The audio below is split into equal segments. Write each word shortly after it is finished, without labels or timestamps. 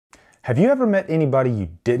Have you ever met anybody you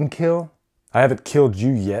didn't kill? I haven't killed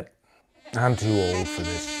you yet. I'm too old for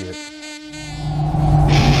this shit.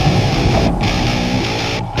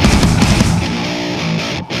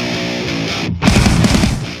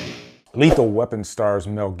 Lethal Weapon stars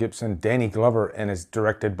Mel Gibson, Danny Glover, and is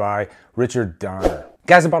directed by Richard Donner.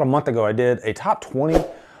 Guys, about a month ago I did a top 20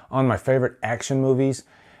 on my favorite action movies,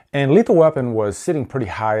 and Lethal Weapon was sitting pretty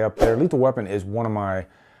high up there. Lethal Weapon is one of my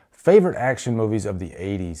favorite action movies of the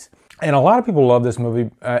 80s. And a lot of people love this movie,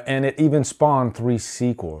 and it even spawned 3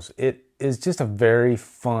 sequels. It is just a very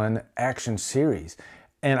fun action series.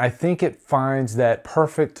 And I think it finds that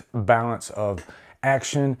perfect balance of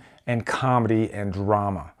action and comedy and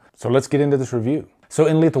drama. So let's get into this review. So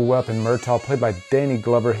in Lethal Weapon, Murtaugh, played by Danny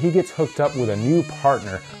Glover, he gets hooked up with a new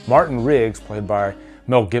partner, Martin Riggs, played by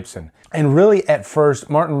Mel Gibson. And really, at first,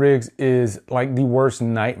 Martin Riggs is like the worst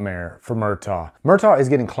nightmare for Murtaugh. Murtaugh is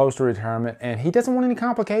getting close to retirement, and he doesn't want any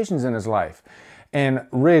complications in his life. And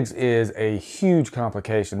Riggs is a huge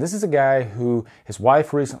complication. This is a guy who, his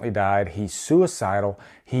wife recently died, he's suicidal,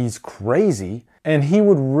 he's crazy, and he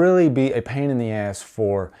would really be a pain in the ass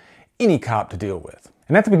for any cop to deal with.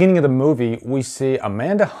 And at the beginning of the movie, we see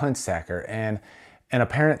Amanda Hunsaker and an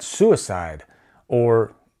apparent suicide,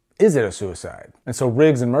 or is it a suicide? And so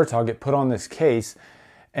Riggs and Murtaugh get put on this case,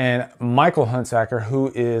 and Michael Hunsaker,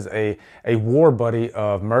 who is a war buddy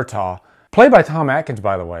of Murtaugh, played by Tom Atkins,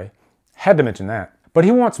 by the way, had to mention that. But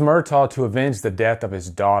he wants Murtaugh to avenge the death of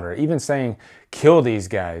his daughter, even saying, kill these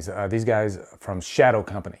guys from Shadow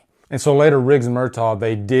Company. And so later, Riggs and Murtaugh,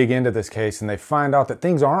 they dig into this case and they find out that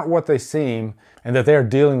things aren't what they seem, and that they're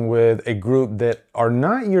dealing with a group that are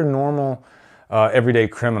not your normal everyday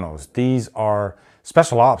criminals. These are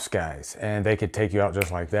special ops guys, and they could take you out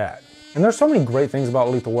just like that. And there's so many great things about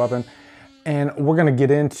Lethal Weapon, and we're gonna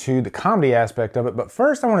get into the comedy aspect of it, but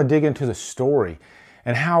first I wanna dig into the story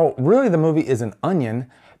and how really the movie is an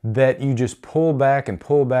onion that you just pull back, and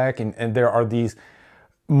there are these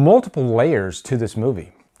multiple layers to this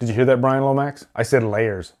movie. Did you hear that, Brian Lomax? I said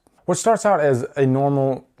layers. What starts out as a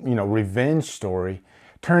normal, revenge story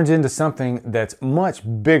turns into something that's much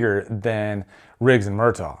bigger than Riggs and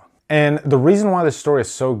Murtaugh. And the reason why this story is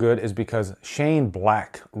so good is because Shane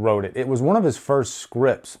Black wrote it. It was one of his first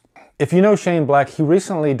scripts. If you know Shane Black, he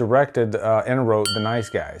recently directed and wrote The Nice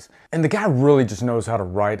Guys. And the guy really just knows how to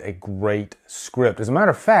write a great script. As a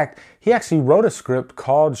matter of fact, he actually wrote a script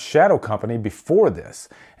called Shadow Company before this.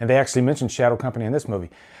 And they actually mentioned Shadow Company in this movie.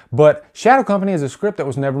 But Shadow Company is a script that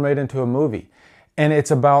was never made into a movie. And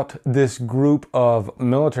it's about this group of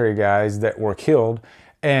military guys that were killed,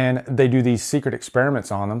 and they do these secret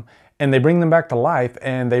experiments on them, and they bring them back to life,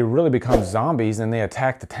 and they really become zombies, and they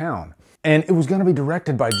attack the town. And it was going to be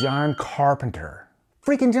directed by John Carpenter.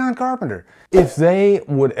 Freaking John Carpenter. If they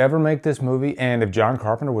would ever make this movie, and if John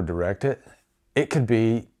Carpenter would direct it, it could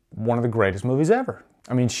be one of the greatest movies ever.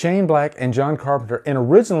 I mean, Shane Black and John Carpenter, and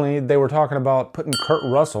originally they were talking about putting Kurt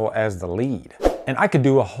Russell as the lead. And I could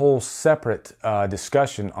do a whole separate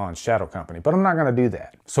discussion on Shadow Company, but I'm not going to do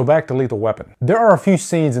that. So back to Lethal Weapon. There are a few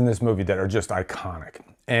scenes in this movie that are just iconic,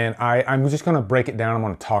 and I'm just going to break it down. I'm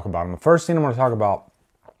going to talk about them. The first scene I'm going to talk about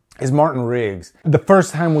is Martin Riggs. The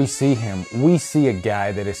first time we see him, we see a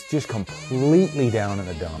guy that is just completely down in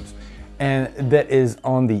the dumps and that is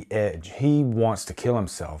on the edge. He wants to kill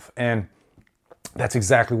himself, and that's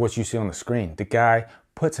exactly what you see on the screen. The guy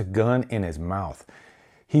puts a gun in his mouth.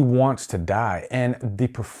 He wants to die. And the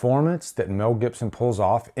performance that Mel Gibson pulls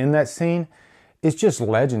off in that scene is just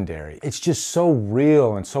legendary. It's just so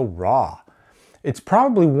real and so raw. It's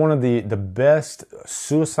probably one of the best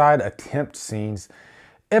suicide attempt scenes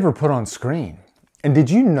ever put on screen. And did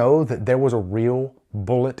you know that there was a real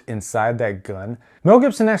bullet inside that gun? Mel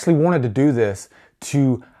Gibson actually wanted to do this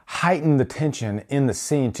to heighten the tension in the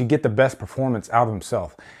scene, to get the best performance out of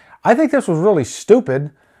himself. I think this was really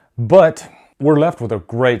stupid, but we're left with a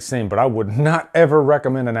great scene, but I would not ever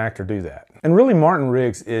recommend an actor do that. And really, Martin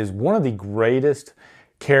Riggs is one of the greatest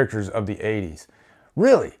characters of the 80s.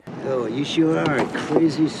 Really. Oh, you sure are a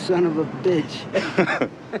crazy son of a bitch.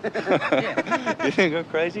 Yeah. You think I'm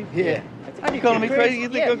crazy? Yeah. Are you calling me crazy? You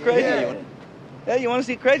think I'm crazy? Yeah, you want to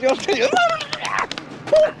see crazy? I'll tell you.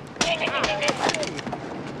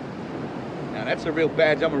 Now, that's a real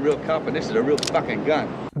badge. I'm a real cop, and this is a real fucking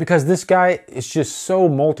gun. Because this guy is just so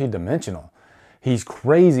multi-dimensional. He's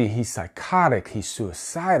crazy, he's psychotic, he's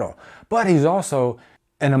suicidal, but he's also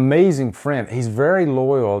an amazing friend. He's very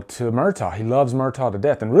loyal to Murtaugh. He loves Murtaugh to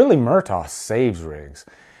death, and really Murtaugh saves Riggs,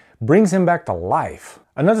 brings him back to life.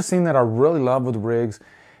 Another scene that I really love with Riggs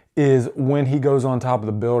is when he goes on top of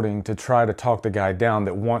the building to try to talk the guy down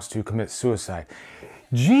that wants to commit suicide.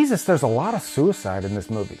 Jesus, there's a lot of suicide in this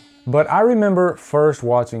movie. But I remember first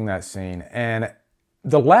watching that scene, and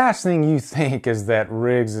the last thing you think is that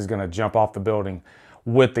Riggs is going to jump off the building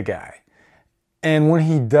with the guy. And when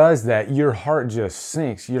he does that, your heart just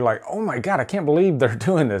sinks. You're like, oh my God, I can't believe they're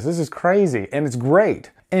doing this. This is crazy. And it's great.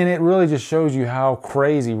 And it really just shows you how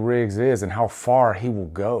crazy Riggs is and how far he will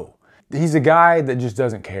go. He's a guy that just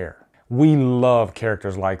doesn't care. We love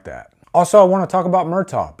characters like that. Also, I want to talk about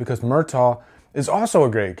Murtaugh, because Murtaugh is also a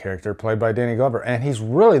great character played by Danny Glover. And he's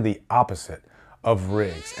really the opposite of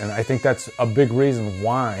Riggs. And I think that's a big reason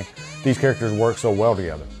why these characters work so well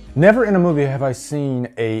together. Never in a movie have I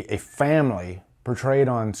seen a family portrayed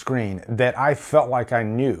on screen that I felt like I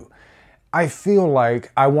knew. I feel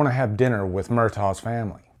like I want to have dinner with Murtaugh's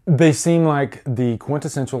family. They seem like the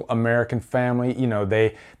quintessential American family. You know,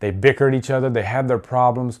 they bicker at each other, they have their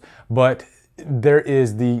problems, but there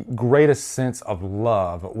is the greatest sense of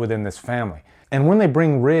love within this family. And when they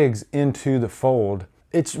bring Riggs into the fold,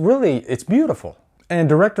 it's beautiful. And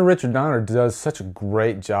director Richard Donner does such a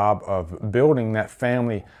great job of building that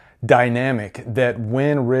family dynamic that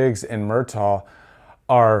when Riggs and Murtaugh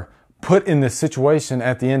are put in this situation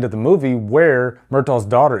at the end of the movie where Murtaugh's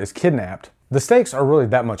daughter is kidnapped, the stakes are really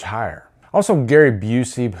that much higher. Also, Gary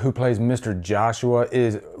Busey, who plays Mr. Joshua,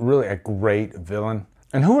 is really a great villain.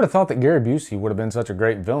 And who would have thought that Gary Busey would have been such a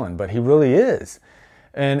great villain, but he really is.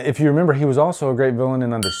 And if you remember, he was also a great villain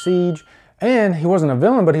in Under Siege, and he wasn't a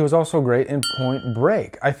villain, but he was also great in Point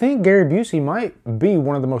Break. I think Gary Busey might be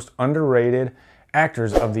one of the most underrated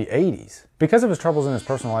actors of the 80s. Because of his troubles in his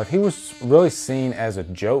personal life, he was really seen as a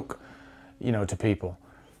joke, you know, to people.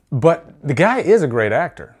 But the guy is a great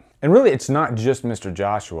actor. And really, it's not just Mr.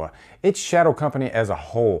 Joshua. It's Shadow Company as a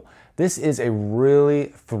whole. This is a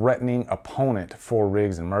really threatening opponent for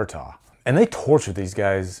Riggs and Murtaugh. And they torture these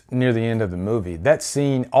guys near the end of the movie. That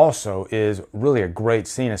scene also is really a great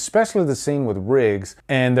scene, especially the scene with Riggs,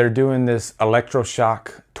 and they're doing this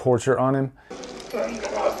electroshock torture on him. I'm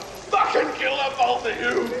gonna fucking kill them both of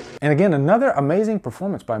you! And again, another amazing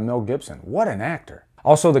performance by Mel Gibson. What an actor.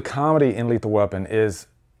 Also, the comedy in Lethal Weapon is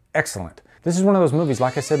excellent. This is one of those movies,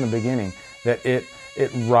 like I said in the beginning, that it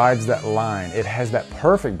rides that line. It has that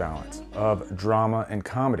perfect balance of drama and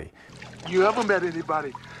comedy. You ever met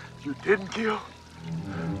anybody you didn't kill?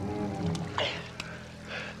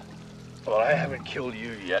 Well, I haven't killed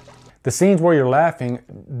you yet. The scenes where you're laughing,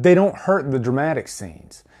 they don't hurt the dramatic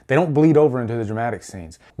scenes. They don't bleed over into the dramatic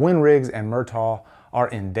scenes. When Riggs and Murtaugh are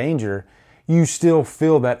in danger, you still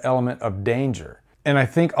feel that element of danger. And I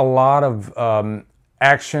think a lot of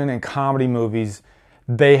action and comedy movies,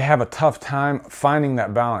 they have a tough time finding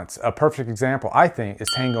that balance. A perfect example, I think, is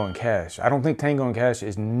Tango and Cash. I don't think Tango and Cash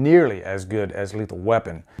is nearly as good as Lethal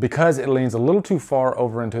Weapon because it leans a little too far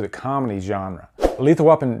over into the comedy genre. Lethal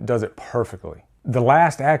Weapon does it perfectly. The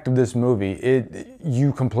last act of this movie,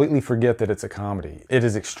 you completely forget that it's a comedy. It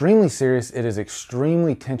is extremely serious, it is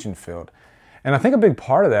extremely tension-filled. And I think a big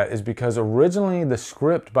part of that is because originally the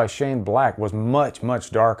script by Shane Black was much, much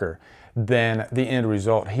darker than the end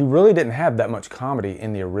result. He really didn't have that much comedy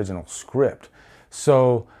in the original script.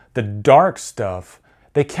 So the dark stuff,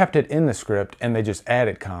 they kept it in the script and they just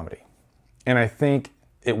added comedy. And I think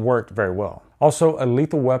it worked very well. Also, a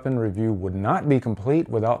Lethal Weapon review would not be complete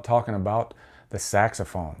without talking about the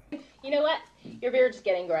saxophone. You know what? Your beard's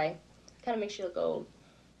getting gray. Kind of makes you look old.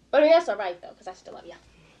 But I mean, that's all right, though, because I still love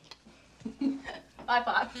you. Bye,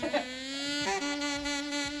 Pop.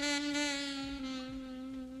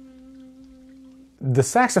 The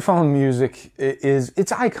saxophone music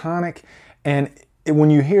it's iconic, and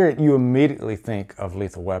when you hear it, you immediately think of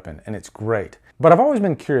Lethal Weapon, and it's great. But I've always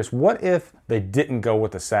been curious, what if they didn't go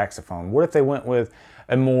with the saxophone? What if they went with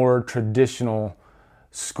a more traditional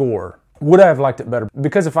score? Would I have liked it better?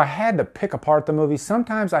 Because if I had to pick apart the movie,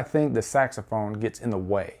 sometimes I think the saxophone gets in the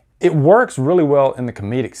way. It works really well in the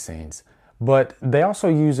comedic scenes, but they also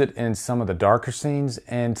use it in some of the darker scenes,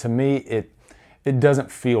 and to me, it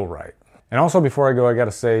doesn't feel right. And also, before I go, I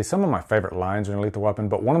gotta say, some of my favorite lines are in Lethal Weapon,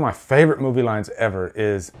 but one of my favorite movie lines ever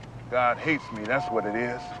is, God hates me, that's what it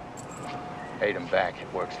is. Hate him back,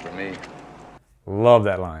 it works for me. Love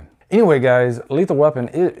that line. Anyway, guys, Lethal Weapon,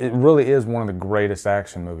 it really is one of the greatest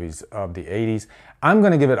action movies of the 80s. I'm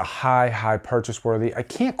gonna give it a high purchase worthy. I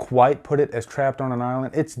can't quite put it as Trapped on an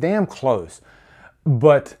Island. It's damn close,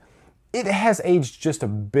 but it has aged just a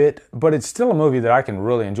bit, but it's still a movie that I can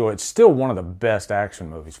really enjoy. It's still one of the best action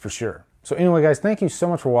movies, for sure. So anyway, guys, thank you so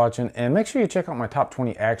much for watching, and make sure you check out my top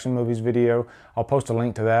 20 action movies video. I'll post a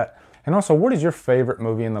link to that. And also, what is your favorite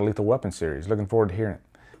movie in the Lethal Weapon series? Looking forward to hearing it.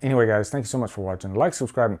 Anyway, guys, thank you so much for watching. Like,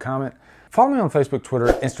 subscribe, and comment. Follow me on Facebook, Twitter,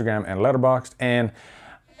 Instagram, and Letterboxd. And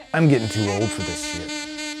I'm getting too old for this shit.